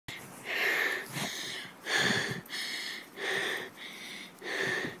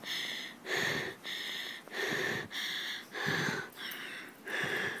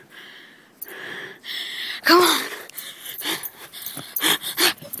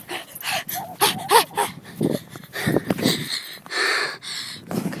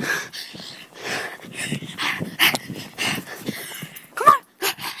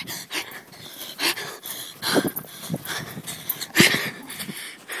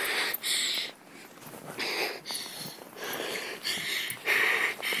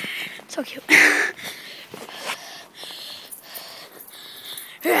so cute.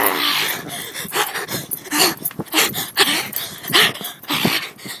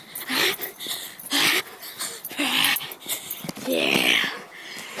 Yeah.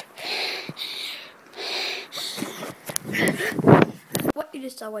 What you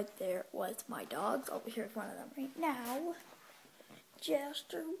just saw right there was my dogs over here in front of them right now.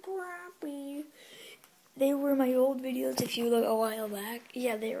 Jester, Brappy. They were my old videos if you look a while back.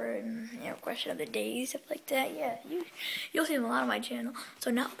 Yeah, they were in, question of the day, stuff like that. Yeah, you'll see them a lot on my channel.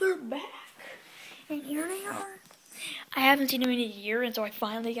 So now they're back. And here they are. I haven't seen them in a year, and so I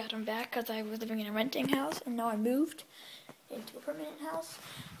finally got them back because I was living in a renting house, and now I moved into a permanent house.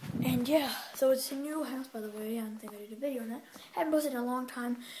 And yeah, so it's a new house, by the way. I don't think I did a video on that. I haven't posted in a long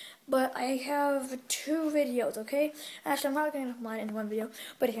time, but I have 2 videos, okay? Actually, I'm not going to combine it into one video,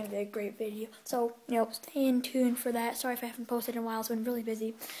 but it's going to be a great video. So, stay in tune for that. Sorry if I haven't posted in a while. I've been really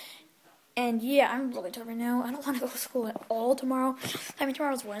busy. And yeah, I'm really tired right now. I don't want to go to school at all tomorrow. I mean,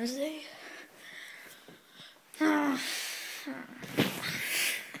 tomorrow's Wednesday.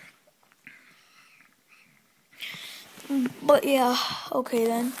 But yeah, okay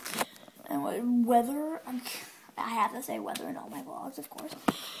then. And weather, I have to say weather in all my vlogs, of course.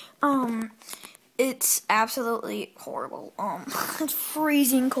 It's absolutely horrible. It's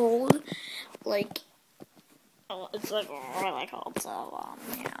freezing cold. It's like really cold, so,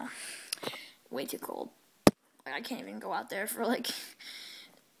 way too cold. I can't even go out there for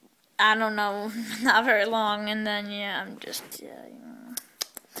I don't know, not very long, and then, yeah, I'm just,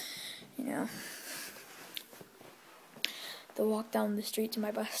 the walk down the street to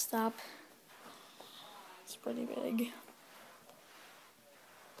my bus stop, it's pretty big.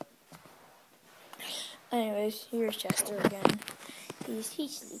 Anyways, here's Chester again. He's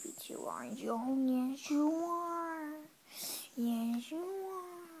sleepy too, aren't you? Oh, yes, you are. Yes, you are.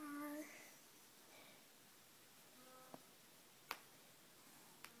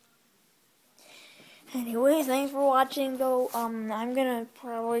 Anyways, thanks for watching, though. I'm gonna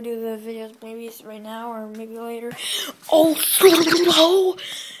probably do the videos maybe right now or maybe later. Oh,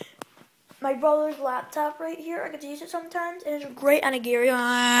 my brother's laptop right here, I get to use it sometimes, and it's great on a Gary.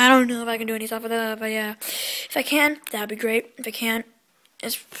 I don't know if I can do any stuff with it, but yeah. If I can, that'd be great. If I can't,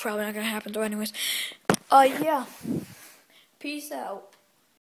 it's probably not gonna happen, so anyways. Yeah. Peace out.